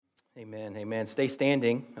Amen, amen. Stay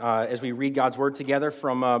standing as we read God's Word together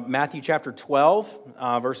from Matthew chapter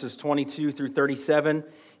 12, verses 22 through 37.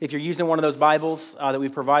 If you're using one of those Bibles that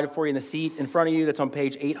we've provided for you in the seat in front of you, that's on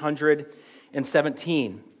page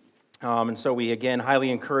 817. And so we, again, highly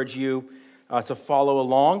encourage you to follow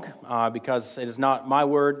along because it is not my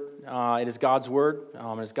word, it is God's Word.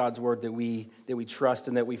 It's God's Word that we trust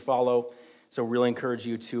and that we follow. So really encourage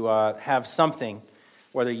you to have something,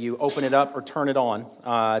 whether you open it up or turn it on,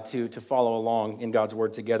 to follow along in God's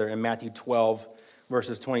Word together in Matthew 12,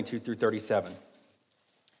 verses 22 through 37.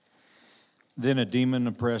 Then a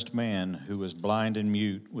demon-oppressed man who was blind and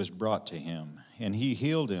mute was brought to him, and he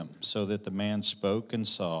healed him so that the man spoke and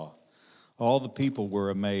saw. All the people were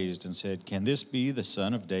amazed and said, "Can this be the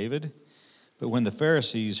son of David?" But when the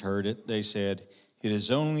Pharisees heard it, they said, "It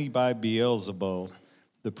is only by Beelzebul,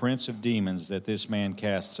 the prince of demons, that this man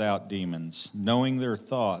casts out demons." Knowing their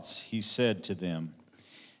thoughts, he said to them,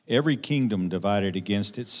 "Every kingdom divided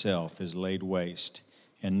against itself is laid waste,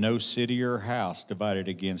 and no city or house divided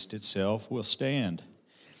against itself will stand.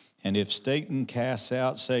 And if Satan casts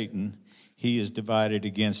out Satan, he is divided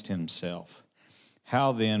against himself.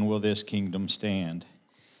 How then will this kingdom stand?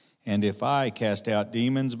 And if I cast out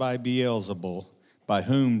demons by Beelzebul, by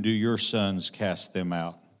whom do your sons cast them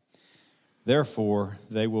out? Therefore,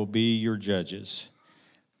 they will be your judges.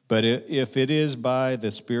 But if it is by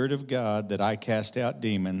the Spirit of God that I cast out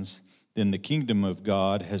demons, then the kingdom of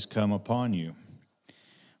God has come upon you.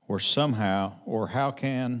 Or how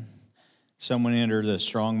can someone enter the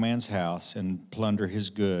strong man's house and plunder his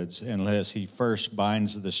goods unless he first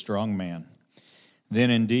binds the strong man? Then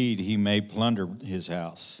indeed he may plunder his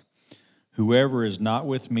house. Whoever is not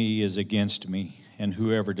with me is against me, and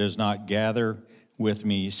whoever does not gather with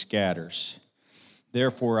me scatters.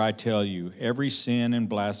 Therefore I tell you, every sin and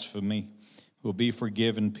blasphemy will be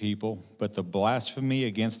forgiven people, but the blasphemy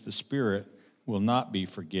against the Spirit will not be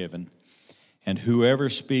forgiven. And whoever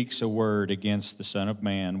speaks a word against the Son of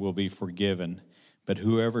Man will be forgiven, but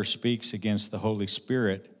whoever speaks against the Holy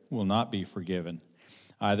Spirit will not be forgiven,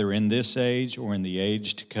 either in this age or in the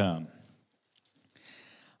age to come.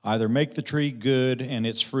 Either make the tree good and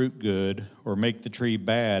its fruit good, or make the tree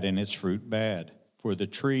bad and its fruit bad, for the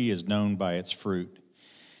tree is known by its fruit.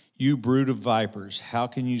 You brood of vipers, how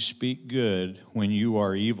can you speak good when you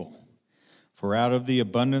are evil? For out of the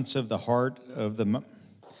abundance of the heart of the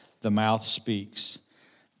mouth speaks.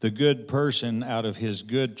 The good person out of his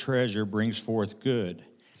good treasure brings forth good,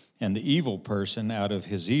 and the evil person out of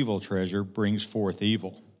his evil treasure brings forth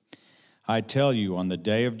evil. I tell you, on the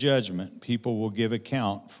day of judgment, people will give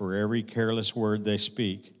account for every careless word they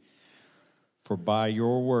speak. For by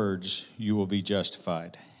your words you will be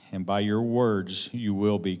justified, and by your words you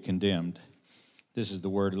will be condemned. This is the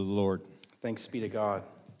word of the Lord. Thanks be to God.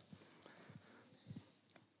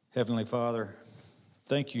 Heavenly Father,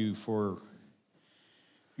 thank you for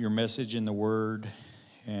your message in the Word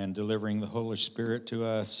and delivering the Holy Spirit to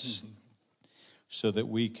us so that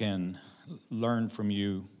we can learn from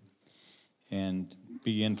you and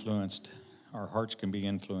be influenced. Our hearts can be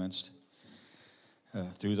influenced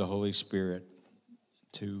through the Holy Spirit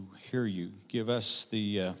to hear you. Give us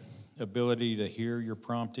the ability to hear your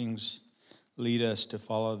promptings, lead us to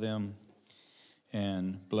follow them,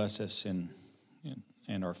 and bless us and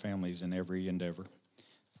our families in every endeavor.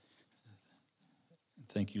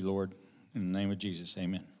 Thank you, Lord. In the name of Jesus,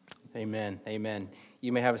 amen. Amen, amen.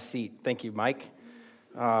 You may have a seat. Thank you, Mike.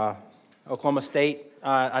 Oklahoma State,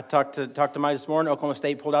 I talked to Mike this morning. Oklahoma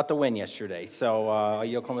State pulled out the win yesterday. So, all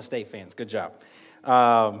you Oklahoma State fans, good job.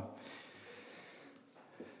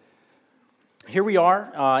 Here we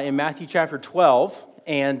are in Matthew chapter 12,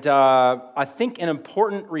 and I think an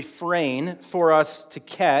important refrain for us to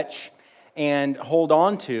catch and hold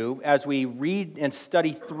on to as we read and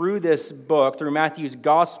study through this book, through Matthew's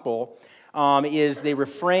gospel, is the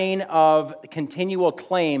refrain of continual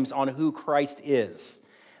claims on who Christ is.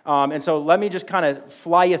 And so let me just kind of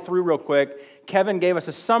fly you through real quick. Kevin gave us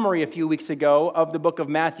a summary a few weeks ago of the book of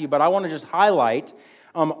Matthew, but I want to just highlight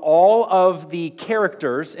all of the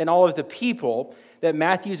characters and all of the people that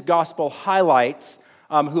Matthew's gospel highlights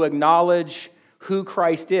who acknowledge who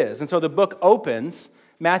Christ is. And so the book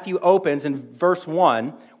Matthew opens in verse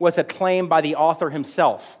 1 with a claim by the author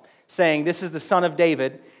himself, saying, "This is the son of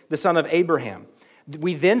David, the son of Abraham."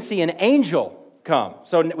 We then see an angel come.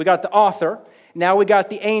 So we got the author, now we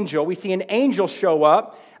got the angel. We see an angel show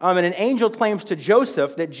up, and an angel claims to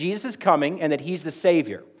Joseph that Jesus is coming and that he's the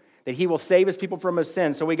Savior, that he will save his people from his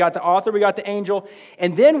sins. So we got the author, we got the angel,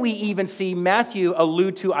 and then we even see Matthew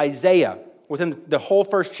allude to Isaiah within the whole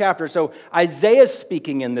first chapter. So Isaiah's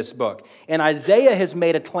speaking in this book. And Isaiah has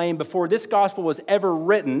made a claim before this gospel was ever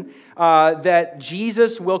written that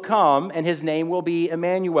Jesus will come and his name will be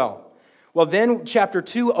Emmanuel. Well, then chapter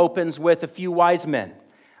 2 opens with a few wise men.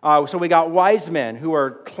 So we got wise men who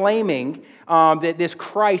are claiming that this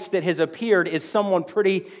Christ that has appeared is someone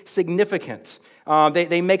pretty significant.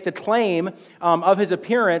 They make the claim of his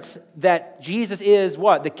appearance that Jesus is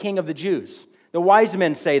what? The King of the Jews. The wise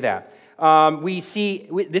men say that.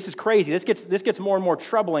 This is crazy. This gets more and more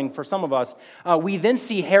troubling for some of us. We then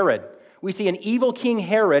see Herod. We see an evil King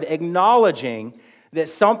Herod acknowledging that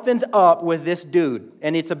something's up with this dude,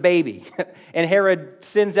 and it's a baby. And Herod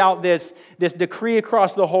sends out this decree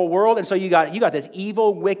across the whole world, and so you got this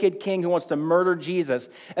evil, wicked king who wants to murder Jesus,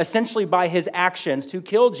 essentially by his actions to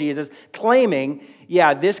kill Jesus, claiming,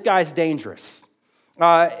 yeah, this guy's dangerous.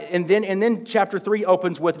 And then chapter 3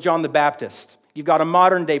 opens with John the Baptist. You've got a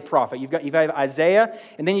modern day prophet. You've got Isaiah,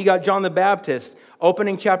 and then you got John the Baptist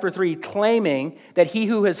opening chapter 3, claiming that he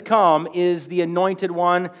who has come is the anointed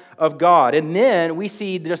one of God. And then we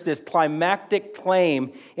see just this climactic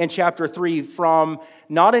claim in chapter 3 from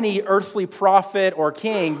not any earthly prophet or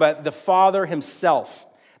king, but the Father himself.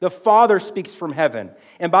 The Father speaks from heaven.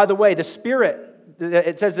 And by the way, the Spirit,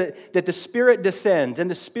 it says that the Spirit descends, and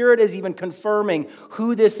the Spirit is even confirming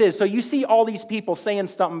who this is. So you see all these people saying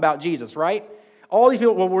something about Jesus, right? All these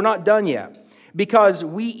people, well, we're not done yet. Because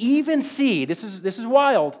we even see, this is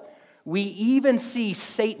wild, we even see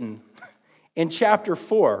Satan in chapter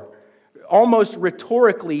 4 almost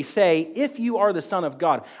rhetorically say, if you are the Son of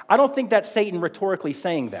God. I don't think that's Satan rhetorically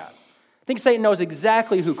saying that. I think Satan knows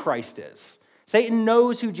exactly who Christ is. Satan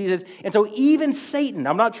knows who Jesus is. And so even Satan,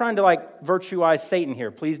 I'm not trying to virtuize Satan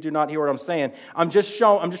here. Please do not hear what I'm saying. I'm just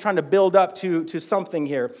trying to build up to something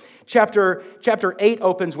here. Chapter 8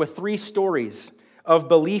 opens with 3 stories of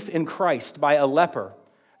belief in Christ by a leper,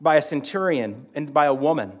 by a centurion, and by a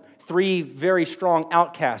woman. 3 very strong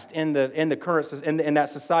outcasts in that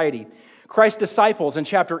society. Christ's disciples in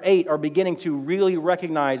chapter 8 are beginning to really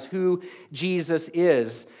recognize who Jesus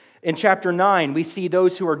is. In chapter 9, we see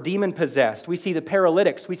those who are demon-possessed. We see the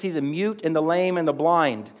paralytics. We see the mute and the lame and the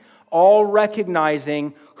blind, all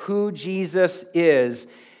recognizing who Jesus is.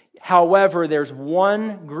 However, there's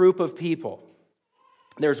one group of people.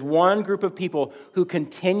 There's one group of people who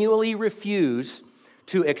continually refuse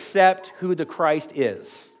to accept who the Christ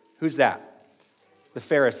is. Who's that? The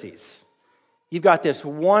Pharisees. You've got this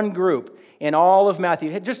one group in all of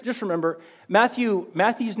Matthew. Just remember,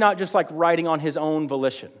 Matthew's not just writing on his own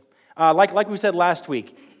volition. Like we said last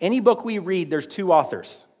week, any book we read, there's 2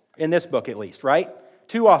 authors. In this book, at least, right?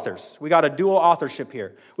 2 authors. We got a dual authorship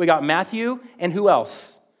here. We got Matthew, and who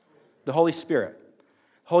else? The Holy Spirit.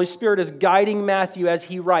 Holy Spirit is guiding Matthew as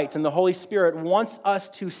he writes, and the Holy Spirit wants us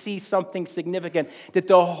to see something significant, that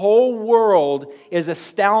the whole world is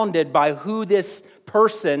astounded by who this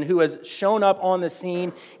person who has shown up on the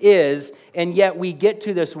scene is, and yet we get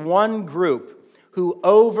to this one group who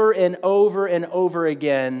over and over and over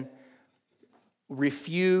again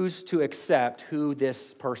refuse to accept who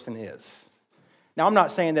this person is. Now, I'm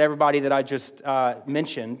not saying that everybody that I just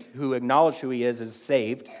mentioned who acknowledge who he is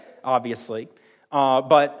saved, obviously.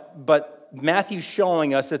 But Matthew's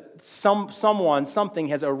showing us that something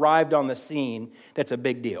has arrived on the scene that's a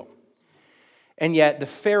big deal. And yet the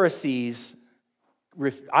Pharisees,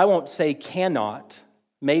 I won't say cannot,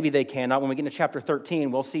 maybe they cannot. When we get into chapter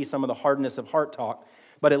 13, we'll see some of the hardness of heart talk.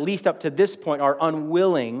 But at least up to this point are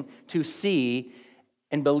unwilling to see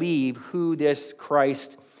and believe who this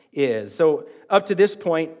Christ is. So up to this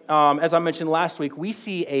point, as I mentioned last week, we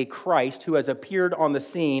see a Christ who has appeared on the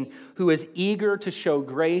scene, who is eager to show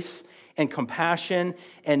grace and compassion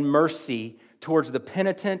and mercy towards the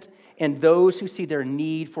penitent and those who see their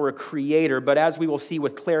need for a creator. But as we will see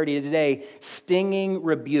with clarity today, stinging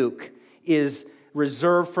rebuke is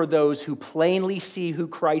reserved for those who plainly see who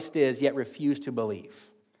Christ is, yet refuse to believe.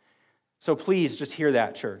 So please just hear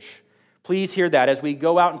that, church. Please hear that as we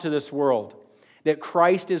go out into this world, that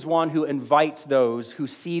Christ is one who invites those who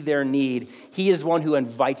see their need. He is one who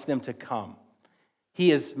invites them to come.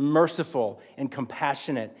 He is merciful and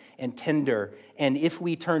compassionate and tender, and if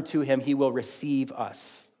we turn to him, he will receive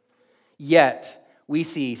us. Yet, we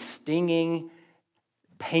see stinging,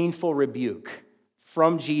 painful rebuke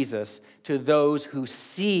from Jesus to those who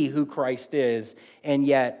see who Christ is and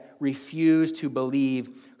yet refuse to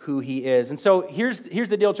believe who he is. And so here's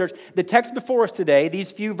the deal, church. The text before us today,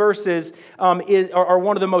 these few verses, are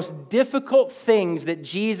one of the most difficult things that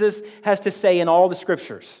Jesus has to say in all the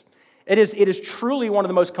scriptures. It is truly one of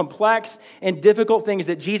the most complex and difficult things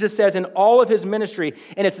that Jesus says in all of his ministry,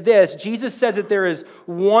 and it's this. Jesus says that there is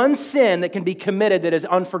one sin that can be committed that is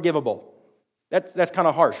unforgivable. That's kind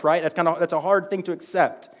of harsh, right? That's a hard thing to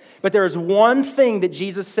accept. But there is one thing that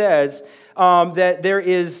Jesus says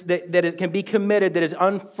that it can be committed that is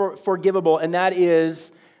unforgivable, and that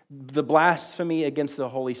is the blasphemy against the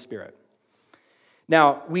Holy Spirit.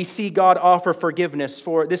 Now, we see God offer forgiveness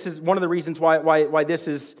for, this is one of the reasons why this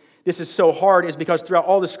is so hard, is because throughout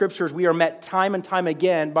all the scriptures we are met time and time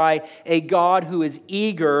again by a God who is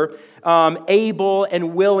eager, able,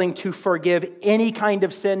 and willing to forgive any kind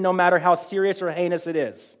of sin, no matter how serious or heinous it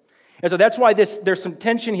is. And so that's why there's some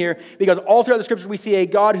tension here, because all throughout the scriptures we see a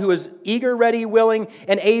God who is eager, ready, willing,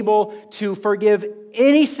 and able to forgive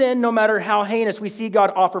any sin, no matter how heinous. We see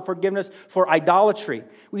God offer forgiveness for idolatry.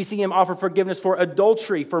 We see him offer forgiveness for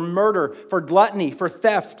adultery, for murder, for gluttony, for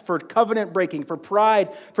theft, for covenant breaking, for pride,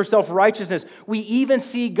 for self-righteousness. We even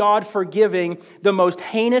see God forgiving the most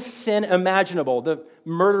heinous sin imaginable, the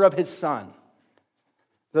murder of his son.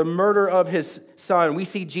 The murder of his son. We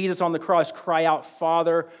see Jesus on the cross cry out,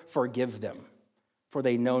 "Father, forgive them, for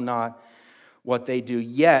they know not what they do."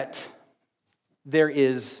 Yet, there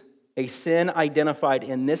is a sin identified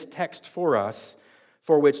in this text for us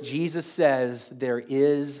for which Jesus says there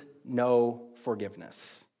is no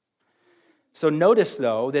forgiveness. So notice,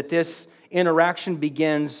 though, that this interaction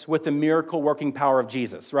begins with the miracle-working power of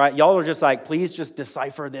Jesus, right? Y'all are just like, please just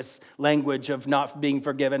decipher this language of not being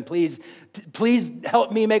forgiven. Please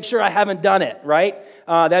help me make sure I haven't done it, right?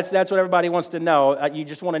 That's what everybody wants to know. You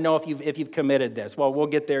just want to know if you've committed this. Well, we'll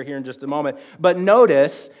get there here in just a moment. But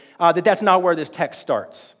notice that that's not where this text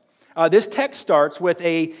starts. This text starts with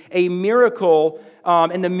a miracle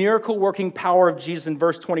and the miracle-working power of Jesus in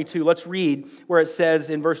verse 22. Let's read where it says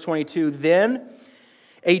in verse 22, "Then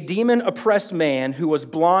a demon-oppressed man who was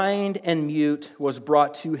blind and mute was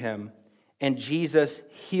brought to him, and Jesus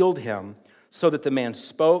healed him so that the man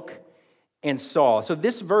spoke and saw." So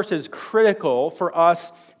this verse is critical for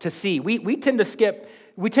us to see. We tend to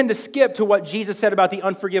skip to what Jesus said about the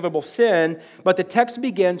unforgivable sin, but the text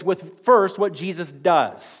begins with first what Jesus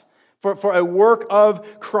does. For a work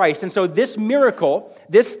of Christ. And so this miracle,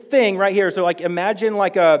 this thing right here, so like imagine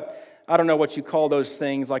like I don't know what you call those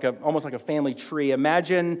things, almost like a family tree.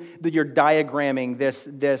 Imagine that you're diagramming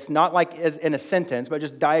this not like as in a sentence, but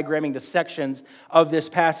just diagramming the sections of this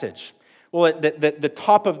passage. Well, the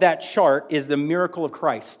top of that chart is the miracle of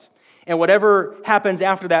Christ. And whatever happens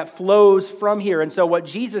after that flows from here. And so what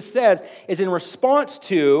Jesus says is in response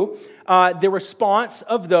to the response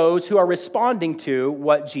of those who are responding to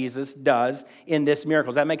what Jesus does in this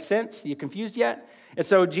miracle. Does that make sense? You confused yet? And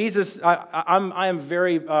so Jesus, I'm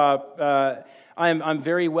very well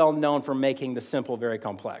known for making the simple very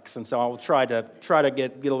complex. And so I'll try to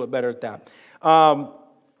get a little bit better at that.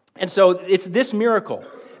 And so it's this miracle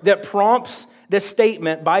that prompts this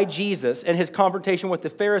statement by Jesus and his confrontation with the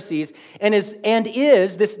Pharisees, and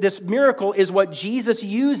this miracle is what Jesus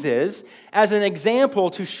uses as an example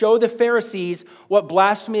to show the Pharisees what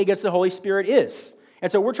blasphemy against the Holy Spirit is. And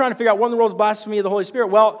so we're trying to figure out what in the world is blasphemy of the Holy Spirit.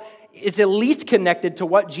 Well, it's at least connected to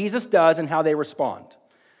what Jesus does and how they respond.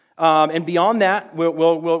 And beyond that,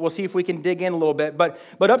 we'll see if we can dig in a little bit. But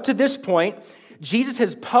up to this point, Jesus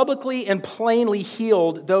has publicly and plainly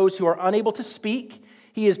healed those who are unable to speak.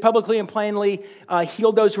 He has publicly and plainly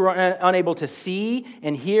healed those who are unable to see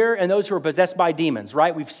and hear, and those who are possessed by demons,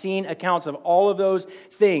 right? We've seen accounts of all of those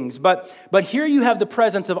things. But here you have the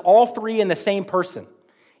presence of all three in the same person.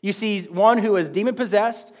 You see one who is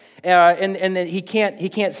demon-possessed, and then he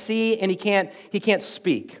can't see and he can't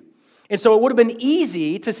speak. And so it would have been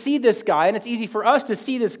easy to see this guy, and it's easy for us to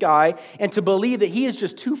see this guy and to believe that he is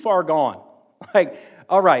just too far gone. Like,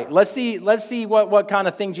 all right, let's see what kind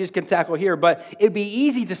of thing Jesus can tackle here. But it'd be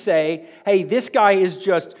easy to say, hey, this guy is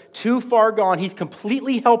just too far gone. He's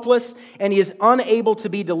completely helpless, and he is unable to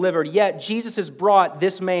be delivered. Yet Jesus has brought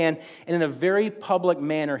this man, and in a very public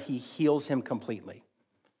manner, he heals him completely.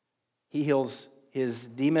 He heals his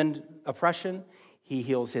demon oppression. He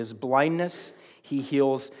heals his blindness. He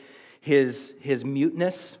heals his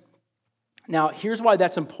muteness. Now, here's why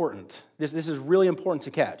that's important. This is really important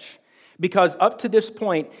to catch. Because up to this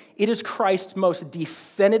point, it is Christ's most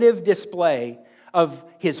definitive display of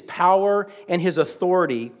his power and his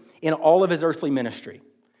authority in all of his earthly ministry.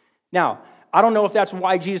 Now, I don't know if that's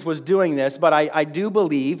why Jesus was doing this, but I do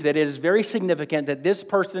believe that it is very significant that this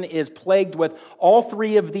person is plagued with all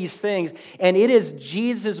three of these things, and it is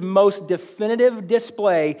Jesus' most definitive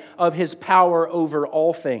display of his power over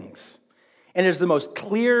all things. And it is the most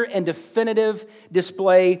clear and definitive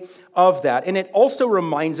display of that. And it also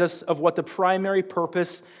reminds us of what the primary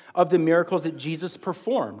purpose of the miracles that Jesus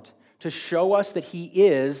performed to show us that he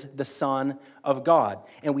is the Son of God.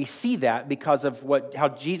 And we see that because of how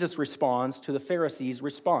Jesus responds to the Pharisees'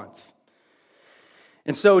 response.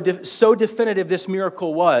 And so definitive this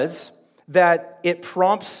miracle was that it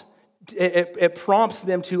prompts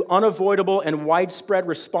them to unavoidable and widespread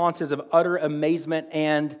responses of utter amazement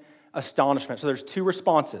and astonishment. So there's two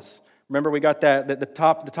responses. Remember, we got the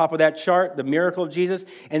top of that chart, the miracle of Jesus,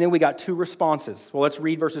 and then we got two responses. Well, let's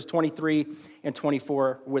read verses 23 and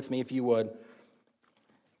 24 with me, if you would.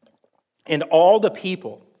 And all the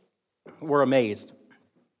people were amazed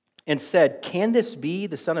and said, "Can this be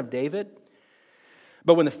the Son of David?"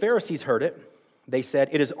 But when the Pharisees heard it, they said,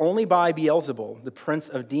 "It is only by Beelzebul, the prince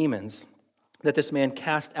of demons, that this man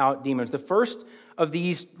cast out demons." The first of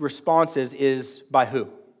these responses is by who?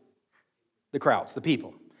 The crowds, the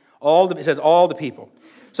people. It says all the people.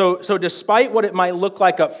 So despite what it might look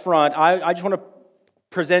like up front, I just want to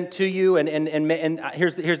present to you, and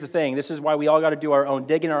here's the thing. This is why we all got to do our own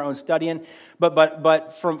digging, our own studying.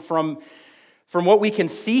 But from what we can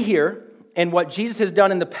see here, and what Jesus has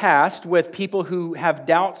done in the past with people who have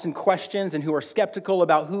doubts and questions and who are skeptical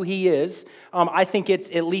about who he is, I think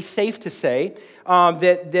it's at least safe to say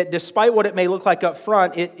that despite what it may look like up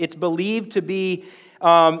front, it's believed to be,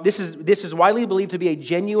 this is widely believed to be a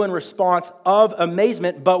genuine response of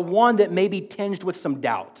amazement, but one that may be tinged with some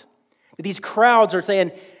doubt. These crowds are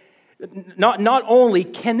saying, not only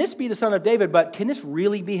can this be the Son of David, but can this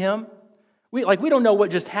really be him? We don't know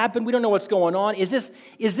what just happened. We don't know what's going on. Is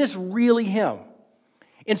this really him?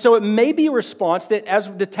 And so it may be a response that, as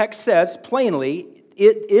the text says plainly,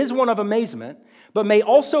 it is one of amazement, but may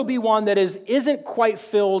also be one that isn't quite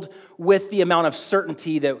filled with the amount of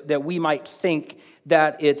certainty that we might think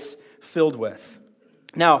that it's filled with.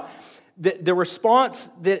 Now, the response,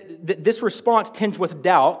 this response tinged with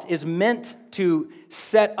doubt is meant to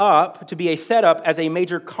be a setup as a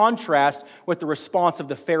major contrast with the response of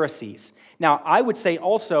the Pharisees. Now, I would say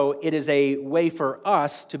also it is a way for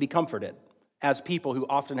us to be comforted as people who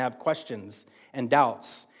often have questions and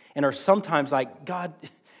doubts and are sometimes like, God,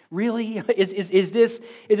 really? Is this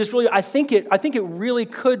really? I think it really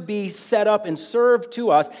could be set up and served to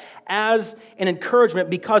us as an encouragement,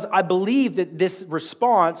 because I believe that this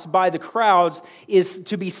response by the crowds is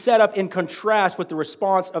to be set up in contrast with the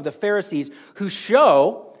response of the Pharisees, who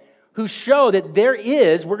show that there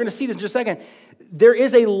is, we're going to see this in just a second, there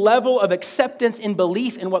is a level of acceptance and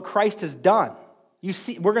belief in what Christ has done.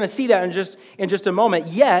 We're going to see that in just a moment.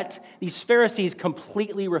 Yet these Pharisees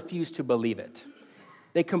completely refuse to believe it.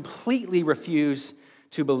 They completely refuse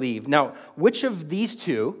to believe. Now, which of these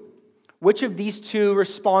two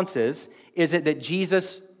responses is it that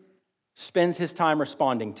Jesus spends his time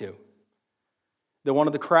responding to? The one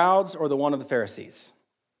of the crowds or the one of the Pharisees?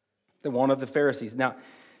 The one of the Pharisees. Now,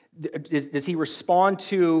 does he respond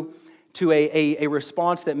to a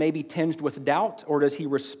response that may be tinged with doubt, or does he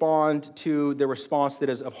respond to the response that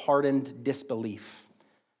is of hardened disbelief?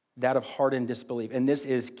 That of hardened disbelief. And this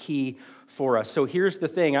is key for us. So here's the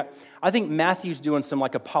thing. I think Matthew's doing some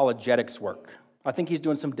apologetics work. I think he's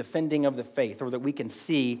doing some defending of the faith, or that we can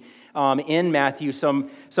see in Matthew some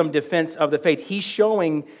defense of the faith. He's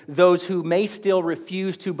showing those who may still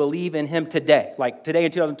refuse to believe in him today, like today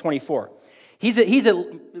in 2024.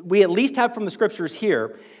 We at least have from the scriptures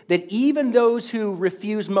here that even those who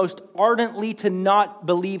refuse most ardently to not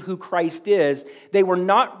believe who Christ is, they were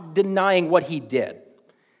not denying what he did.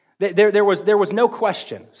 There was no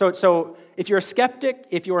question. So if you're a skeptic,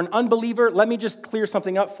 if you're an unbeliever, let me just clear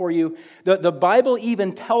something up for you. The Bible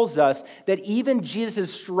even tells us that even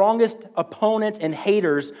Jesus' strongest opponents and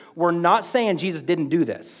haters were not saying Jesus didn't do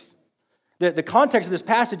this. The context of this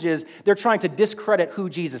passage is they're trying to discredit who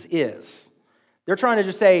Jesus is. They're trying to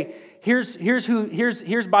just say, here's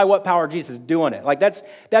by what power Jesus is doing it.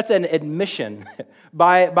 That's an admission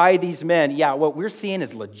by these men. Yeah, what we're seeing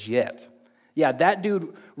is legit. Yeah, that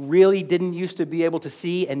dude really didn't used to be able to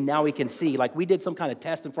see, and now he can see. We did some kind of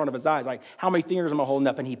test in front of his eyes, how many fingers am I holding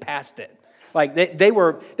up, and he passed it. They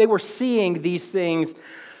were seeing these things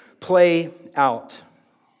play out.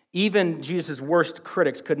 Even Jesus' worst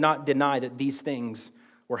critics could not deny that these things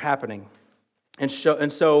were happening. And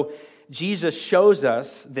so Jesus shows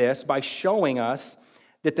us this by showing us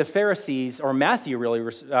that the Pharisees, or Matthew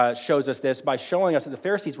really shows us this by showing us that the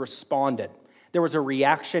Pharisees responded. There was a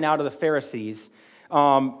reaction out of the Pharisees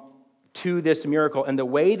to this miracle, and the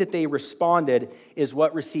way that they responded is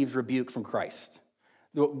what receives rebuke from Christ.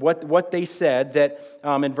 What they said that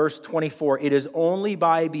in verse 24, it is only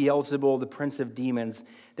by Beelzebul, the prince of demons,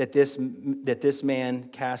 that this man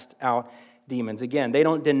cast out demons. Again, they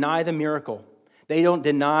don't deny the miracle. They don't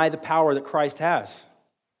deny the power that Christ has.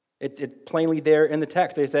 It's plainly there in the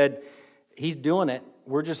text. They said, he's doing it.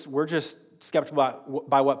 We're just skeptical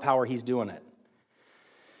by what power he's doing it.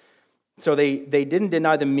 So they didn't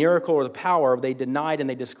deny the miracle or the power. They denied and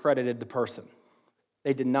they discredited the person.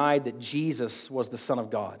 They denied that Jesus was the Son of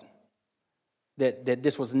God. That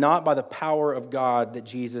this was not by the power of God that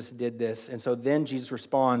Jesus did this. And so then Jesus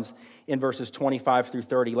responds in verses 25 through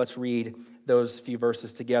 30. Let's read those few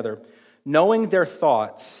verses together. Knowing their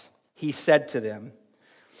thoughts, he said to them,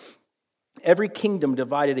 every kingdom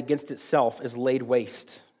divided against itself is laid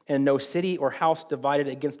waste, and no city or house divided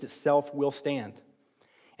against itself will stand.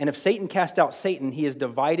 And if Satan cast out Satan, he is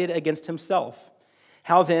divided against himself.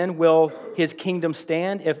 How then will his kingdom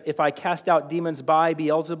stand? If I cast out demons by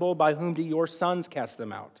Beelzebul, by whom do your sons cast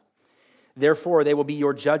them out? Therefore, they will be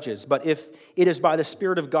your judges. But if it is by the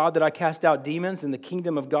Spirit of God that I cast out demons, then the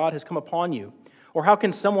kingdom of God has come upon you. Or how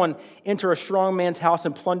can someone enter a strong man's house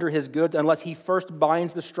and plunder his goods unless he first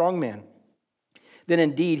binds the strong man? Then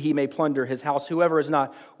indeed he may plunder his house. Whoever is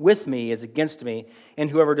not with me is against me, and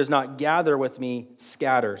whoever does not gather with me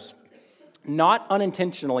scatters. Not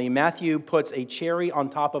unintentionally, Matthew puts a cherry on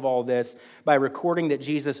top of all this by recording that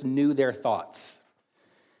Jesus knew their thoughts.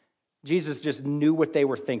 Jesus just knew what they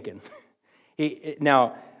were thinking.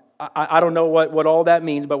 Now, I don't know what all that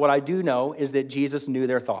means, but what I do know is that Jesus knew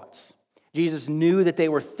their thoughts. Jesus knew that they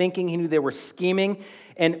were thinking. He knew they were scheming.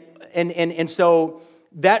 And so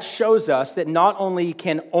that shows us that not only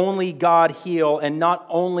can only God heal and not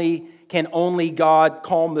only can only God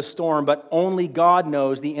calm the storm, but only God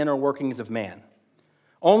knows the inner workings of man.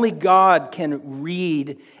 Only God can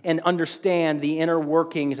read and understand the inner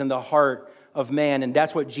workings and the heart of man, and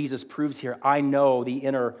that's what Jesus proves here. I know the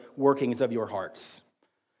inner workings of your hearts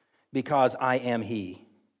because I am He.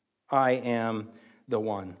 I am the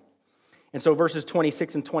one. And so verses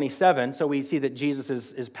 26 and 27, so we see that Jesus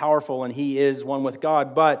is powerful and He is one with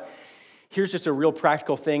God, but here's just a real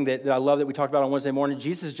practical thing that I love that we talked about on Wednesday morning.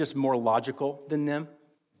 Jesus is just more logical than them.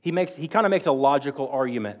 He kind of makes a logical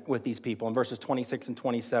argument with these people in verses 26 and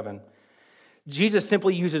 27. Jesus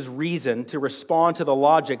simply uses reason to respond to the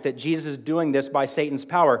logic that Jesus is doing this by Satan's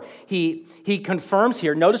power. He confirms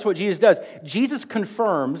here, notice what Jesus does. Jesus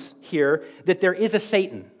confirms here that there is a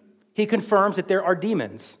Satan. He confirms that there are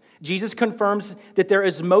demons. Jesus confirms that there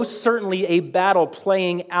is most certainly a battle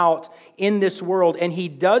playing out in this world, and he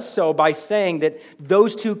does so by saying that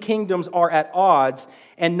those two kingdoms are at odds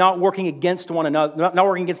and not working against one another, not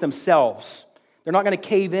working against themselves. They're not going to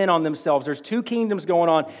cave in on themselves. There's two kingdoms going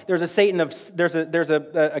on. There's a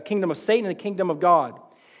kingdom of Satan and a kingdom of God.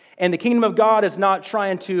 And the kingdom of God is not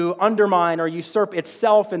trying to undermine or usurp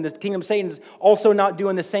itself, and the kingdom of Satan is also not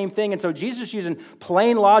doing the same thing. And so Jesus is using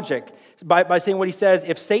plain logic by saying what he says.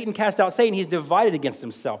 If Satan cast out Satan, he's divided against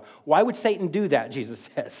himself. Why would Satan do that, Jesus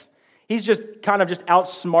says? He's just kind of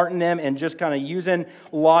outsmarting them and just kind of using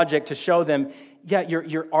logic to show them, yeah,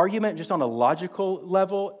 your argument just on a logical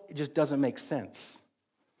level, it just doesn't make sense.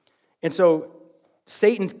 And so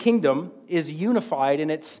Satan's kingdom is unified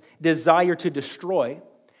in its desire to destroy.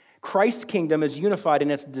 Christ's kingdom is unified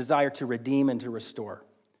in its desire to redeem and to restore.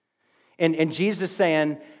 And Jesus is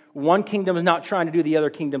saying one kingdom is not trying to do the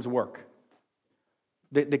other kingdom's work.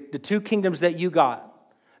 The two kingdoms that you got,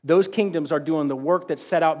 those kingdoms are doing the work that's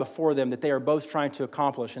set out before them that they are both trying to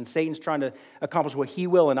accomplish. And Satan's trying to accomplish what he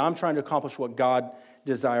will, and I'm trying to accomplish what God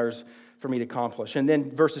desires for me to accomplish. And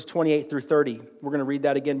then verses 28 through 30, we're going to read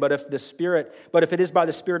that again. But if it is by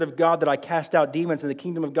the Spirit of God that I cast out demons and the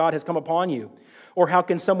kingdom of God has come upon you, or how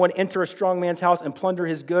can someone enter a strong man's house and plunder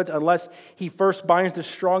his goods unless he first binds the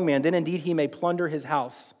strong man? Then indeed he may plunder his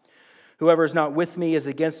house. Whoever is not with me is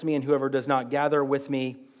against me, and whoever does not gather with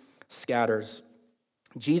me scatters.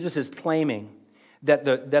 Jesus is claiming that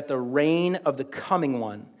the reign of the coming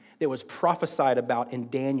one that was prophesied about in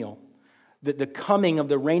Daniel, the coming of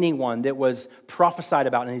the reigning one that was prophesied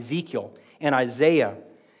about in Ezekiel and Isaiah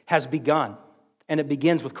has begun, and it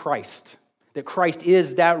begins with Christ. That Christ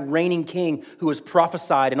is that reigning king who was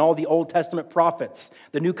prophesied in all the Old Testament prophets.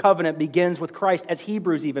 The new covenant begins with Christ, as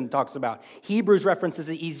Hebrews even talks about. Hebrews references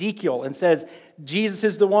Ezekiel and says Jesus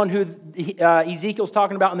is the one who Ezekiel's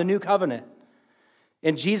talking about in the new covenant.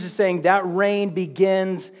 And Jesus is saying that reign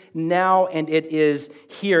begins now and it is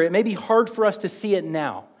here. It may be hard for us to see it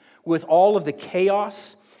now with all of the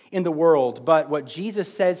chaos in the world, but what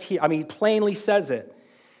Jesus says here, he plainly says it,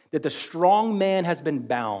 that the strong man has been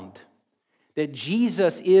bound. That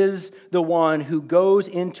Jesus is the one who goes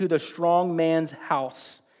into the strong man's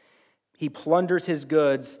house. He plunders his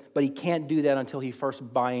goods, but he can't do that until he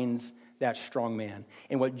first binds that strong man.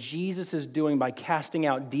 And what Jesus is doing by casting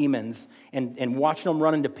out demons and watching them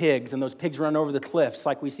run into pigs, and those pigs run over the cliffs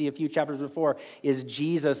like we see a few chapters before, is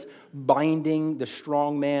Jesus binding the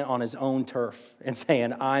strong man on his own turf and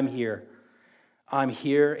saying, I'm here. I'm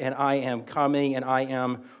here, and I am coming, and I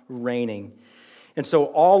am reigning. And so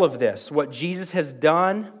all of this, what Jesus has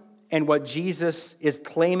done and what Jesus is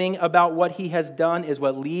claiming about what he has done, is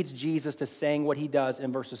what leads Jesus to saying what he does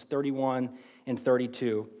in verses 31 and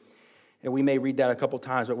 32. And we may read that a couple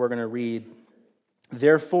times, but we're going to read,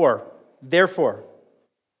 Therefore,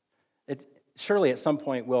 surely at some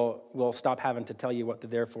point we'll stop having to tell you what the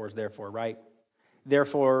therefore is there for, right?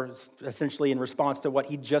 Therefore, essentially in response to what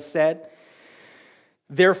he just said,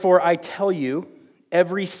 therefore I tell you,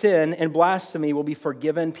 every sin and blasphemy will be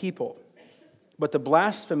forgiven people, but the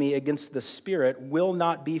blasphemy against the Spirit will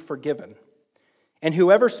not be forgiven. And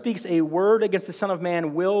whoever speaks a word against the Son of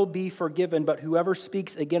Man will be forgiven, but whoever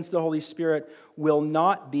speaks against the Holy Spirit will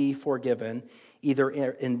not be forgiven, either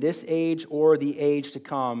in this age or the age to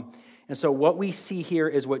come. And so what we see here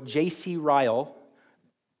is what J.C. Ryle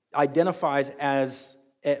identifies as,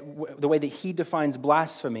 the way that he defines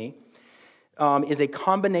blasphemy, is a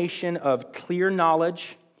combination of clear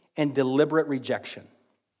knowledge and deliberate rejection.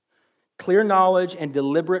 Clear knowledge and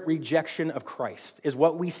deliberate rejection of Christ is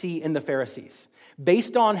what we see in the Pharisees,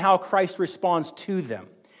 based on how Christ responds to them,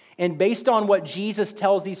 and based on what Jesus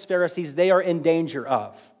tells these Pharisees they are in danger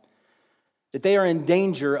of. That they are in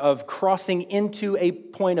danger of crossing into a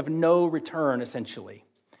point of no return, essentially.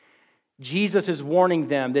 Jesus is warning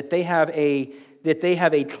them that they have a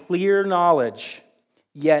clear knowledge,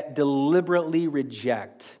 yet deliberately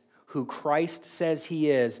reject who Christ says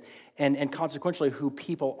he is, and consequently who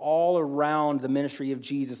people all around the ministry of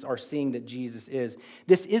Jesus are seeing that Jesus is.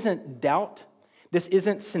 This isn't doubt. This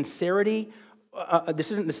isn't sincerity.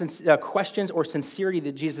 This isn't the questions or sincerity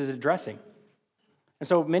that Jesus is addressing. And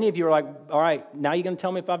so many of you are like, all right, now you're going to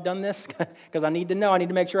tell me if I've done this? Because I need to know. I need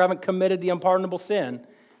to make sure I haven't committed the unpardonable sin.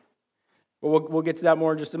 Well, we'll get to that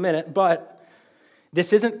more in just a minute. But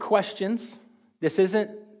this isn't questions. This isn't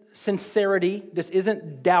sincerity. This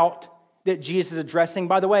isn't doubt that Jesus is addressing.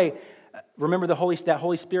 By the way, remember that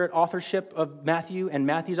Holy Spirit authorship of Matthew and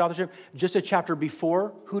Matthew's authorship? Just a chapter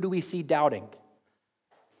before, who do we see doubting?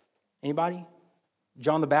 Anybody?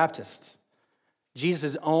 John the Baptist.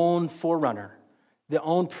 Jesus' own forerunner, the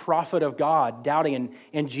own prophet of God, doubting.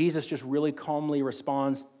 And Jesus just really calmly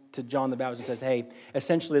responds to John the Baptist and says, hey,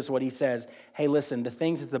 essentially this is what he says. Hey, listen, the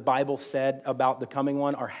things that the Bible said about the coming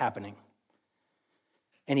one are happening.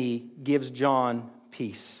 And he gives John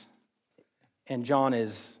peace. And John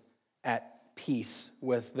is at peace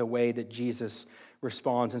with the way that Jesus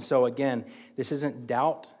responds. And so again, this isn't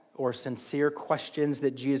doubt or sincere questions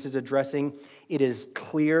that Jesus is addressing. It is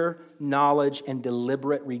clear knowledge and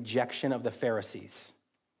deliberate rejection of the Pharisees.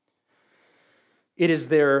 It is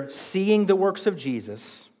their seeing the works of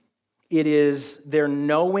Jesus. It is their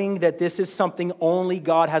knowing that this is something only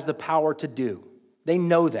God has the power to do. They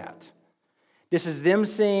know that. This is them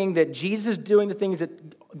saying that Jesus is doing the things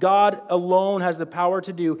that God alone has the power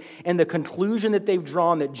to do, and the conclusion that they've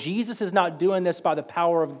drawn that Jesus is not doing this by the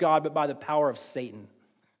power of God, but by the power of Satan.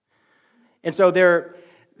 And so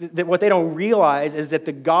what they don't realize is that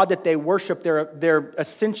the God that they worship, they're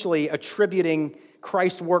essentially attributing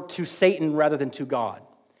Christ's work to Satan rather than to God.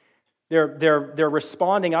 They're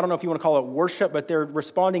responding, I don't know if you want to call it worship, but they're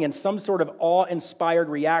responding in some sort of awe-inspired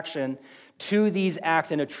reaction to these acts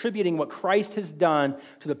and attributing what Christ has done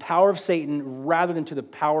to the power of Satan rather than to the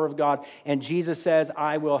power of God. And Jesus says,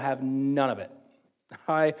 I will have none of it.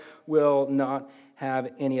 I will not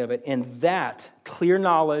have any of it. And that clear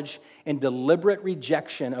knowledge and deliberate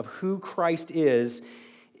rejection of who Christ is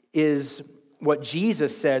what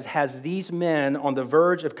Jesus says has these men on the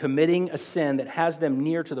verge of committing a sin that has them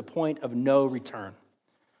near to the point of no return.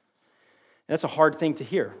 That's a hard thing to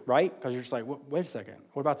hear, right? Because you're just like, wait a second.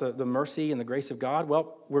 What about the mercy and the grace of God?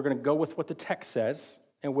 Well, we're going to go with what the text says,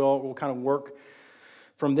 and we'll kind of work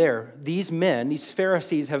from there. These men, these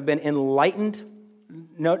Pharisees, have been enlightened.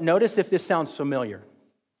 Notice if this sounds familiar.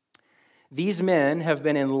 These men have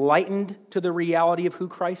been enlightened to the reality of who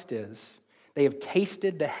Christ is. They have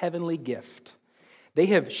tasted the heavenly gift. They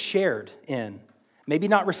have shared in, maybe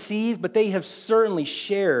not received, but they have certainly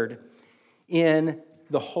shared in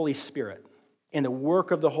the Holy Spirit, in the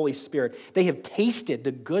work of the Holy Spirit. They have tasted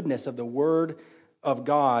the goodness of the Word of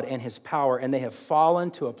God and His power, and they have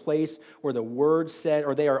fallen to a place where the Word said,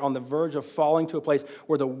 or they are on the verge of falling to a place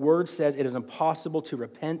where the Word says it is impossible to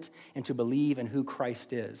repent and to believe in who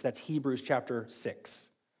Christ is. That's Hebrews chapter 6.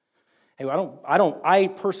 Hey, I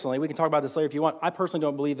personally, we can talk about this later if you want, I personally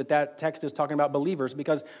don't believe that that text is talking about believers,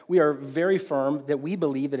 because we are very firm that we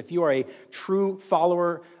believe that if you are a true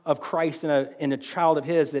follower of Christ and a child of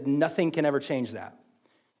his, that nothing can ever change that.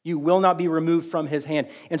 You will not be removed from his hand.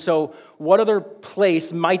 And so what other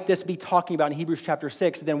place might this be talking about in Hebrews chapter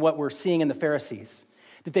 6 than what we're seeing in the Pharisees?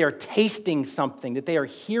 That they are tasting something, that they are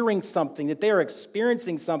hearing something, that they are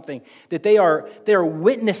experiencing something, that they are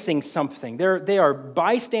witnessing something. They are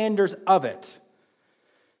bystanders of it.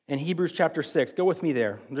 In Hebrews chapter 6, go with me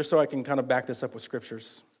there, just so I can kind of back this up with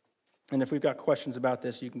scriptures. And if we've got questions about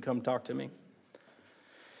this, you can come talk to me.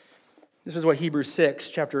 This is what Hebrews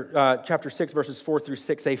 6, chapter 6, verses 4 through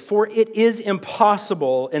 6 say. For it is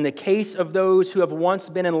impossible in the case of those who have once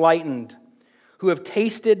been enlightened, who have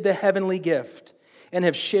tasted the heavenly gift, and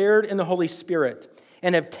have shared in the Holy Spirit,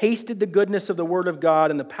 and have tasted the goodness of the Word of God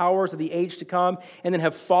and the powers of the age to come, and then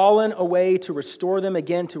have fallen away to restore them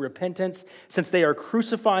again to repentance, since they are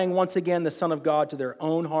crucifying once again the Son of God to their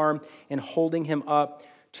own harm and holding him up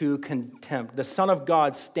to contempt. The Son of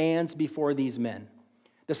God stands before these men.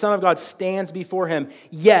 The Son of God stands before him,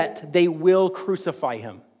 yet they will crucify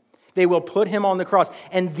him. They will put him on the cross.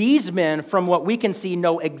 And these men, from what we can see,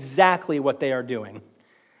 know exactly what they are doing.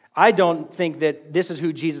 I don't think that this is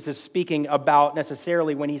who Jesus is speaking about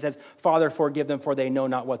necessarily when he says, Father, forgive them, for they know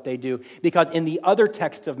not what they do. Because in the other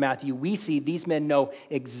texts of Matthew, we see these men know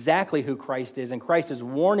exactly who Christ is, and Christ is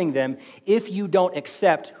warning them, if you don't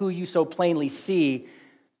accept who you so plainly see,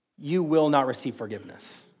 you will not receive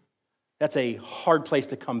forgiveness. That's a hard place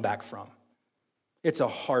to come back from. It's a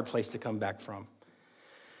hard place to come back from.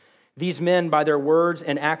 These men, by their words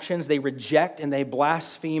and actions, they reject and they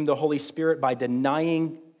blaspheme the Holy Spirit by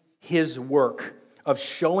denying his work of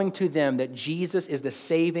showing to them that Jesus is the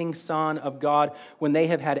saving Son of God when they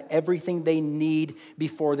have had everything they need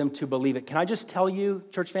before them to believe it. Can I just tell you,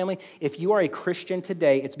 church family, if you are a Christian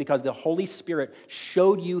today, it's because the Holy Spirit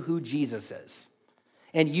showed you who Jesus is,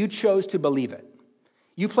 and you chose to believe it.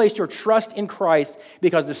 You placed your trust in Christ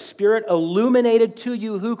because the Spirit illuminated to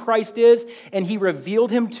you who Christ is, and he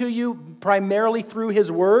revealed him to you primarily through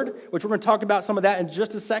his word, which we're going to talk about some of that in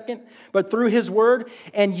just a second, but through his word,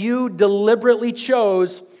 and you deliberately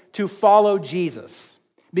chose to follow Jesus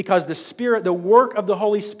because the Spirit, the work of the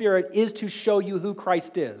Holy Spirit is to show you who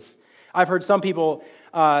Christ is. I've heard some people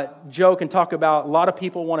joke and talk about, a lot of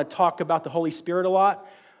people want to talk about the Holy Spirit a lot.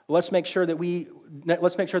 Let's make sure that we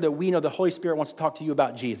know the Holy Spirit wants to talk to you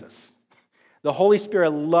about Jesus. The Holy Spirit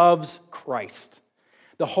loves Christ.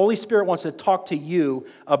 The Holy Spirit wants to talk to you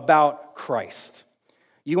about Christ.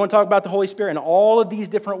 You want to talk about the Holy Spirit in all of these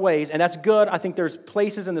different ways, and that's good. I think there's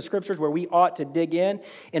places in the Scriptures where we ought to dig in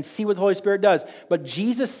and see what the Holy Spirit does. But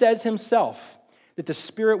Jesus says himself that the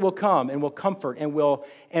Spirit will come and will comfort and will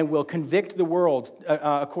convict the world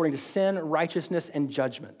according to sin, righteousness, and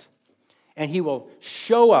judgment. And he will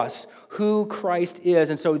show us who Christ is.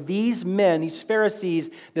 And so these men, these Pharisees,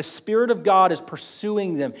 the Spirit of God is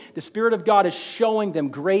pursuing them. The Spirit of God is showing them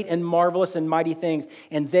great and marvelous and mighty things,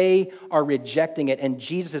 and they are rejecting it. And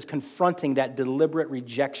Jesus is confronting that deliberate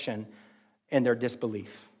rejection and their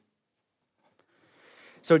disbelief.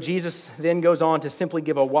 So Jesus then goes on to simply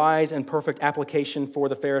give a wise and perfect application for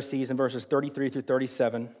the Pharisees in verses 33 through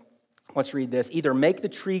 37. Let's read this. Either make the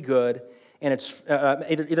tree good and its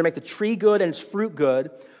either make the tree good and its fruit good,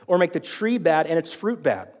 or make the tree bad and its fruit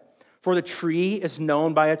bad. For the tree is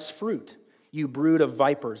known by its fruit. You brood of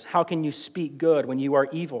vipers, how can you speak good when you are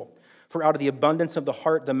evil? For out of the abundance of the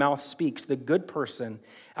heart the mouth speaks. The good person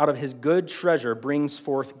out of his good treasure brings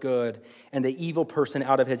forth good, and the evil person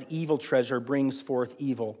out of his evil treasure brings forth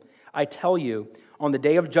evil. I tell you, on the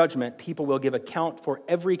day of judgment, people will give account for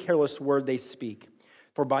every careless word they speak.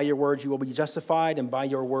 For by your words you will be justified, and by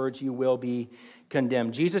your words you will be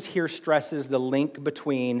condemned. Jesus here stresses the link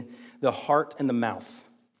between the heart and the mouth.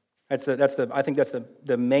 I think that's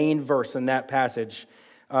the main verse in that passage,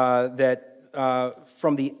 that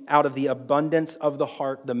out of the abundance of the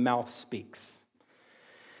heart the mouth speaks.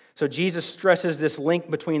 So Jesus stresses this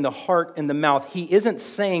link between the heart and the mouth. He isn't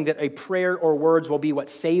saying that a prayer or words will be what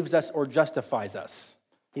saves us or justifies us.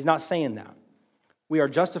 He's not saying that. We are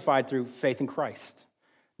justified through faith in Christ.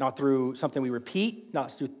 Not through something we repeat,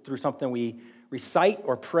 not through something we recite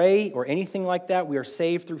or pray or anything like that. We are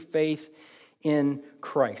saved through faith in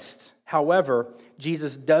Christ. However,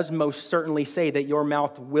 Jesus does most certainly say that your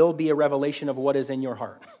mouth will be a revelation of what is in your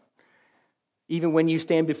heart, even when you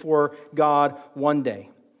stand before God one day.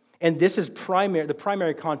 And this is the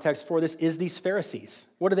primary context for this is these Pharisees.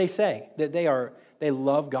 What do they say? That they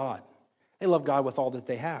love God. They love God with all that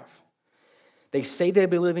they have. They say they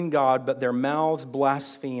believe in God, but their mouths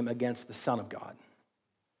blaspheme against the Son of God.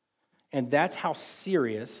 And that's how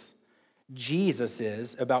serious Jesus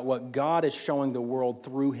is about what God is showing the world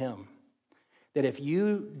through him. That if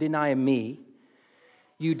you deny me,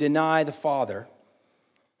 you deny the Father,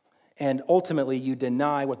 and ultimately you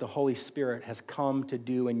deny what the Holy Spirit has come to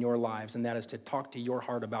do in your lives, and that is to talk to your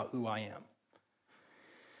heart about who I am.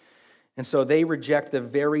 And so they reject the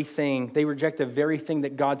very thing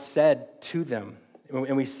that God said to them.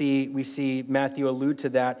 And we see Matthew allude to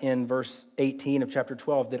that in verse 18 of chapter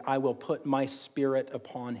 12, that I will put my spirit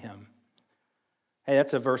upon him. Hey,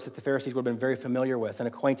 that's a verse that the Pharisees would have been very familiar with and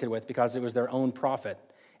acquainted with because it was their own prophet.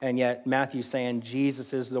 And yet Matthew's saying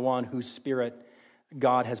Jesus is the one whose spirit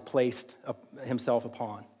God has placed himself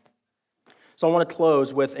upon. So I want to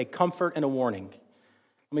close with a comfort and a warning.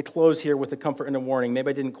 Let me close here with a comfort and a warning.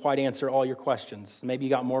 Maybe I didn't quite answer all your questions. Maybe you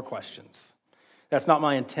got more questions. That's not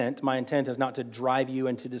my intent. My intent is not to drive you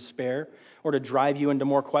into despair or to drive you into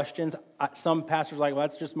more questions. Some pastors are like, well,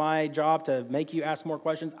 that's just my job to make you ask more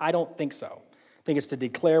questions. I don't think so. I think it's to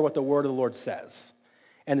declare what the word of the Lord says,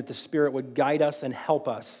 and that the Spirit would guide us and help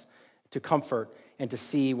us to comfort and to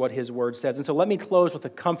see what his word says. And so let me close with a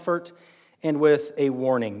comfort and with a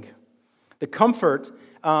warning. The comfort,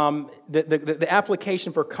 the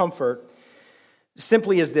application for comfort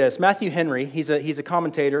simply is this. Matthew Henry, he's a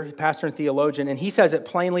commentator, pastor and theologian, and he says it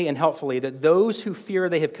plainly and helpfully that those who fear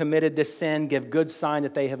they have committed this sin give good sign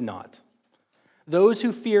that they have not. Those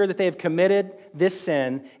who fear that they have committed this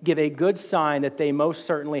sin give a good sign that they most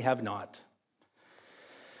certainly have not.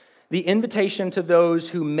 The invitation to those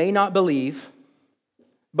who may not believe,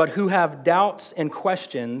 but who have doubts and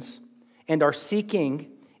questions and are seeking,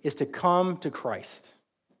 is to come to Christ.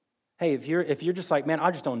 Hey, if you're just like, man, I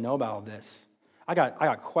just don't know about all this. I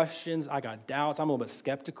got questions, I got doubts, I'm a little bit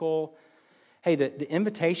skeptical. Hey, the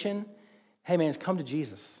invitation, hey man, is come to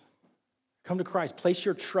Jesus. Come to Christ. Place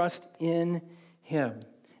your trust in him.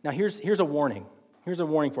 Now here's a warning. Here's a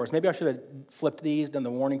warning for us. Maybe I should have flipped these, done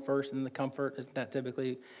the warning first and then the comfort. Isn't that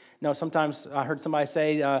typically? No, sometimes I heard somebody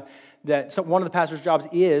say that one of the pastor's jobs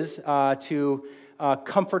is to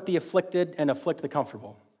comfort the afflicted and afflict the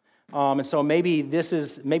comfortable. And so maybe this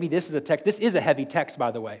is a text. This is a heavy text,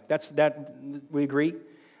 by the way. That we agree.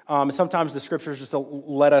 Sometimes the scriptures just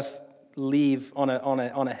let us leave on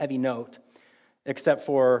a heavy note, except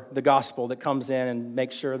for the gospel that comes in and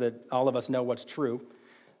makes sure that all of us know what's true.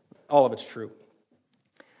 All of it's true.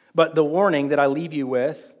 But the warning that I leave you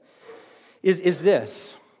with is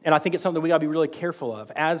this, and I think it's something we got to be really careful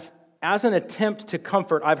of. As an attempt to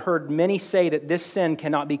comfort, I've heard many say that this sin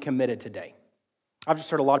cannot be committed today. I've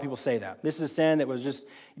just heard a lot of people say that. This is a sin that was just,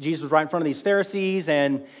 Jesus was right in front of these Pharisees,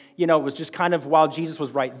 and, it was just kind of while Jesus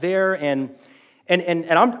was right there. And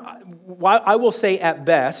I will say at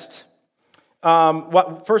best,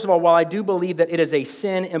 first of all, while I do believe that it is a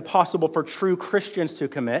sin impossible for true Christians to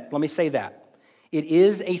commit, let me say that. It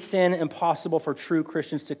is a sin impossible for true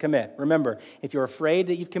Christians to commit. Remember, if you're afraid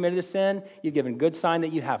that you've committed a sin, you've given good sign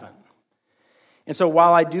that you haven't. And so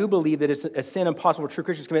while I do believe that it's a sin impossible for true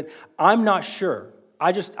Christians to commit, I'm not sure.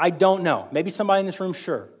 I don't know. Maybe somebody in this room,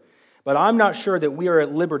 sure. But I'm not sure that we are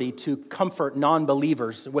at liberty to comfort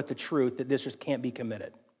non-believers with the truth that this just can't be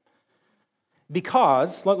committed.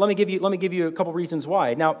 Because, let me give you a couple reasons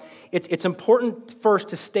why. Now, it's important first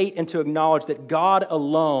to state and to acknowledge that God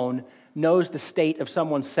alone knows the state of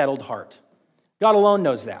someone's settled heart. God alone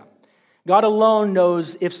knows that. God alone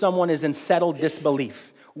knows if someone is in settled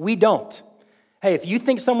disbelief. We don't. Hey, if you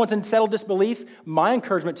think someone's in settled disbelief, my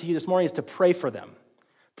encouragement to you this morning is to pray for them.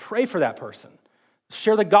 Pray for that person.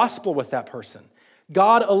 Share the gospel with that person.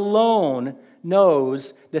 God alone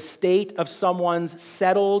knows the state of someone's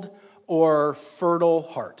settled or fertile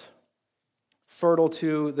heart. Fertile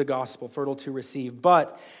to the gospel, fertile to receive.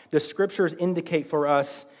 But the scriptures indicate for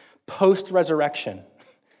us post-resurrection.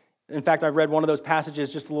 In fact, I read one of those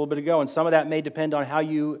passages just a little bit ago, and some of that may depend on how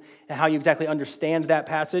you exactly understand that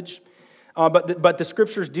passage. But the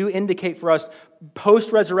scriptures do indicate for us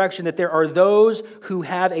post-resurrection that there are those who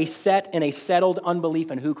have a set and a settled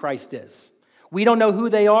unbelief in who Christ is. We don't know who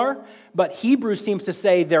they are, but Hebrews seems to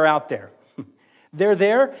say they're out there. They're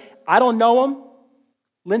there. I don't know them.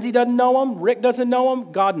 Lindsay doesn't know them. Rick doesn't know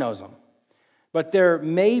them. God knows them. But there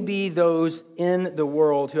may be those in the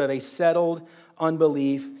world who have a settled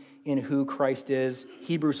unbelief in who Christ is.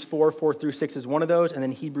 Hebrews 4:4-6 is one of those, and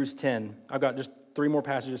then Hebrews 10. I've got just 3 more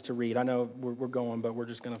passages to read. I know we're going, but we're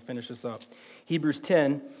just going to finish this up. Hebrews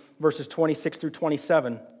 10, verses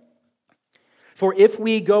 26-27. For if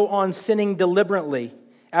we go on sinning deliberately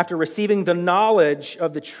after receiving the knowledge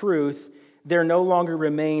of the truth, there no longer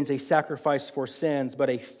remains a sacrifice for sins, but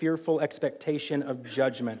a fearful expectation of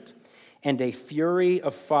judgment and a fury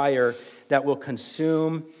of fire that will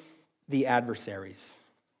consume the adversaries.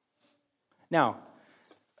 Now,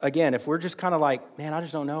 again, if we're just kind of like, man, I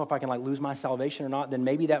just don't know if I can like lose my salvation or not, then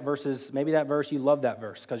maybe that verse, you love that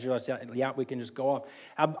verse because you're like, yeah, we can just go off.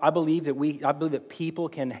 I believe that people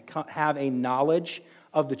can have a knowledge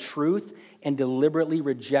of the truth and deliberately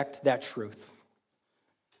reject that truth.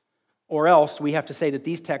 Or else we have to say that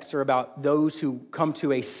these texts are about those who come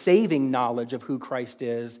to a saving knowledge of who Christ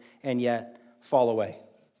is and yet fall away.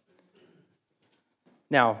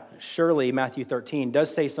 Now, surely Matthew 13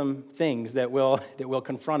 does say some things that will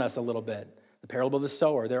confront us a little bit. The parable of the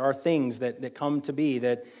sower. There are things that come to be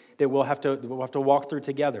that we'll have to walk through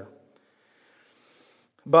together.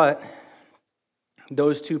 But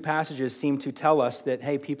those two passages seem to tell us that,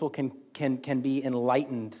 hey, people can be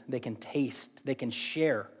enlightened, they can taste, they can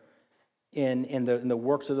share in the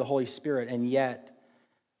works of the Holy Spirit and yet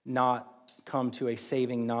not come to a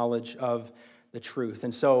saving knowledge of the truth.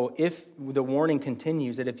 And so if the warning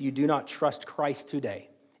continues that if you do not trust Christ today,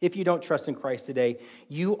 if you don't trust in Christ today,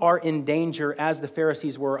 you are in danger, as the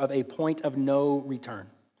Pharisees were, of a point of no return.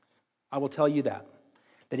 I will tell you that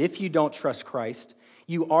if you don't trust Christ,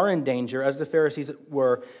 you are in danger, as the Pharisees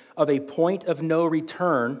were, of a point of no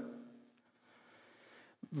return,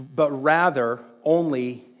 but rather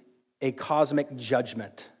only a cosmic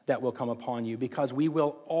judgment that will come upon you, because we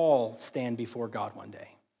will all stand before God one day.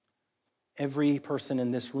 Every person in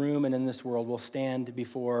this room and in this world will stand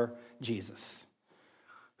before Jesus,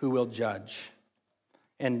 who will judge.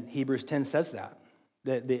 And Hebrews 10 says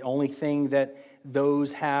that the only thing that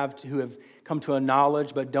those who have come to a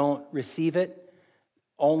knowledge but don't receive it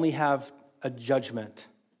only have a judgment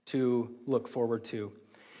to look forward to.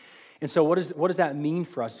 And so what does that mean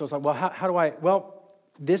for us? So it's like, well, how do I... Well,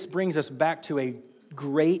 this brings us back to a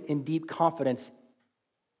great and deep confidence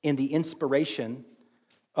in the inspiration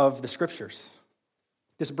of the Scriptures.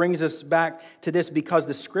 This brings us back to this because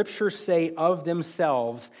the Scriptures say of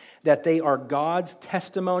themselves that they are God's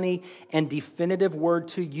testimony and definitive word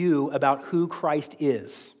to you about who Christ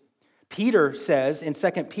is. Peter says in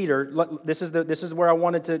 2 Peter, this is where I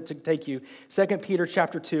wanted to take you. 2 Peter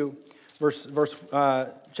chapter 2,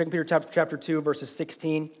 2 Peter chapter 2, verses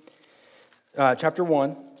 16. Chapter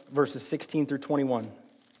 1, verses 16 through 21.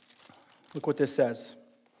 Look what this says.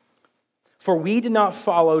 For we did not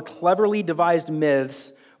follow cleverly devised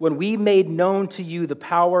myths when we made known to you the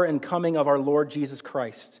power and coming of our Lord Jesus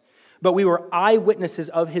Christ, but we were eyewitnesses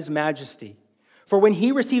of his majesty. For when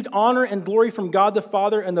he received honor and glory from God the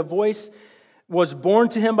Father, and the voice was borne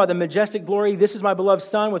to him by the majestic glory, "This is my beloved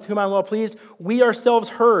Son, with whom I am well pleased," we ourselves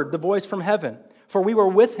heard the voice from heaven, for we were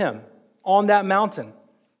with him on that mountain.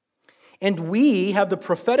 And we have the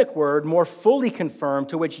prophetic word more fully confirmed,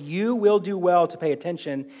 to which you will do well to pay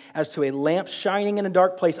attention, as to a lamp shining in a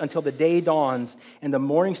dark place until the day dawns and the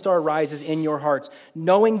morning star rises in your hearts.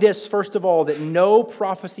 Knowing this, first of all, that no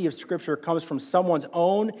prophecy of Scripture comes from someone's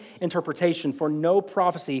own interpretation, for no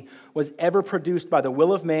prophecy was ever produced by the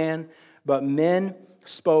will of man, but men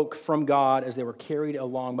spoke from God as they were carried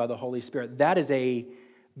along by the Holy Spirit. That is a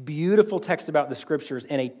beautiful text about the Scriptures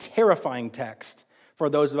and a terrifying text for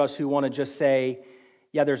those of us who want to just say,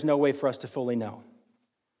 yeah, there's no way for us to fully know.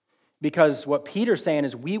 Because what Peter's saying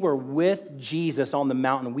is we were with Jesus on the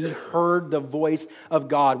mountain. We heard the voice of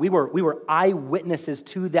God. We were eyewitnesses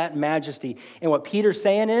to that majesty. And what Peter's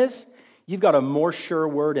saying is, you've got a more sure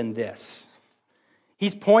word in this.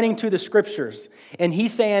 He's pointing to the Scriptures, and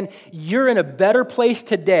he's saying, you're in a better place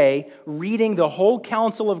today reading the whole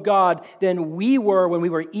counsel of God than we were when we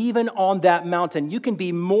were even on that mountain. You can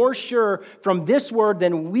be more sure from this word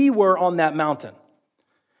than we were on that mountain.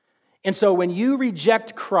 And so when you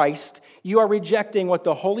reject Christ, you are rejecting what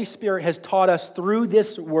the Holy Spirit has taught us through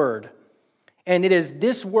this word. And it is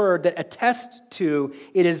this word that attests to,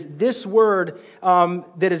 it is this word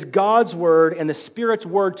that is God's word and the Spirit's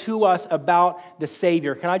word to us about the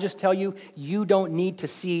Savior. Can I just tell you, you don't need to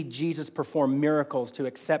see Jesus perform miracles to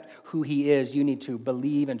accept who he is. You need to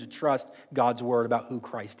believe and to trust God's word about who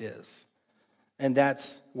Christ is. And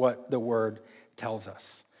that's what the word tells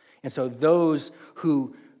us. And so those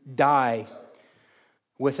who die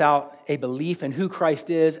without a belief in who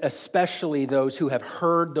Christ is, especially those who have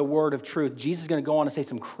heard the word of truth, Jesus is going to go on and say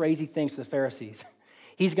some crazy things to the Pharisees.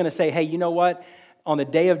 He's going to say, hey, you know what? On the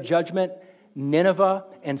day of judgment, Nineveh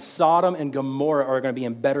and Sodom and Gomorrah are going to be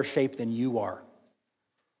in better shape than you are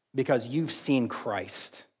because you've seen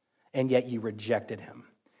Christ and yet you rejected him.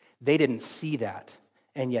 They didn't see that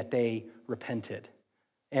and yet they repented.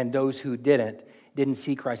 And those who didn't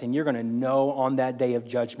see Christ. And you're going to know on that day of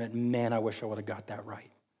judgment, man, I wish I would have got that right.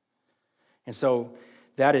 And so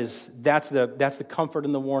that's the comfort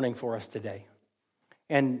and the warning for us today.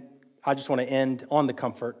 And I just want to end on the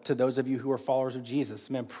comfort to those of you who are followers of Jesus.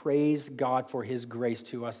 Man, praise God for his grace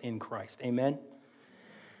to us in Christ. Amen?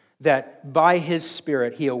 That by his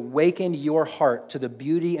Spirit, he awakened your heart to the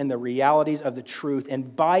beauty and the realities of the truth,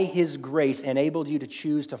 and by his grace enabled you to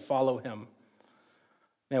choose to follow him.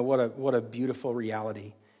 Man, what a beautiful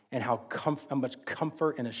reality, and how much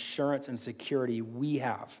comfort and assurance and security we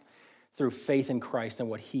have through faith in Christ and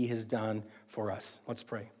what he has done for us. Let's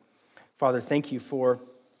pray. Father, thank you for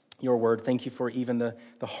your word. Thank you for even the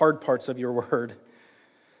hard parts of your word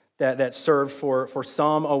that serve for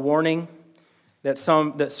some a warning, that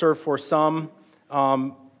serve for some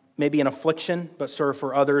maybe an affliction, but serve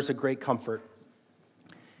for others a great comfort.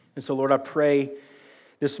 And so, Lord, I pray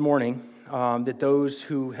this morning that those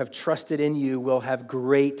who have trusted in you will have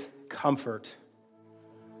great comfort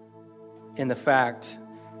in the fact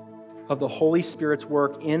of the Holy Spirit's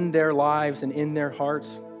work in their lives and in their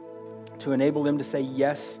hearts to enable them to say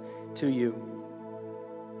yes to you.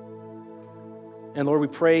 And Lord, we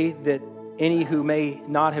pray that any who may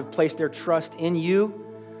not have placed their trust in you,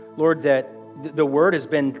 Lord, that the word has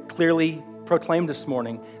been clearly proclaimed this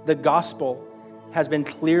morning. The gospel has been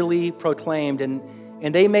clearly proclaimed, and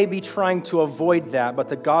they may be trying to avoid that, but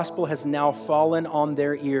the gospel has now fallen on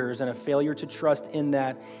their ears, and a failure to trust in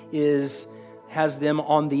that has them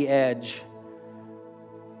on the edge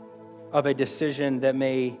of a decision that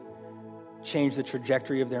may change the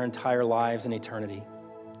trajectory of their entire lives and eternity.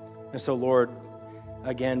 And so, Lord,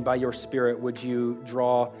 again, by your Spirit, would you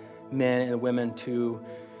draw men and women to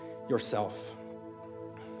yourself?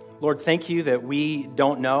 Lord, thank you that we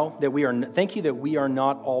don't know, thank you that we are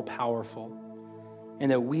not all powerful, and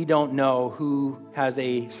that we don't know who has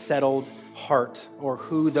a settled heart or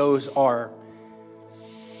who those are.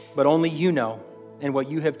 But only you know, and what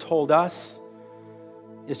you have told us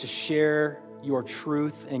is to share your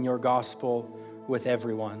truth and your gospel with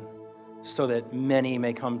everyone so that many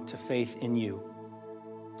may come to faith in you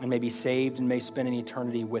and may be saved and may spend an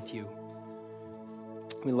eternity with you.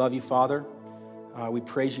 We love you, Father. We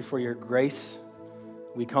praise you for your grace.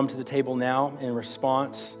 We come to the table now in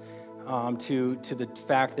response to the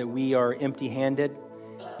fact that we are empty-handed,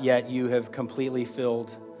 yet you have completely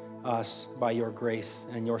filled us by your grace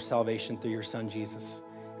and your salvation through your Son, Jesus.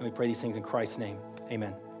 And we pray these things in Christ's name.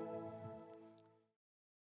 Amen.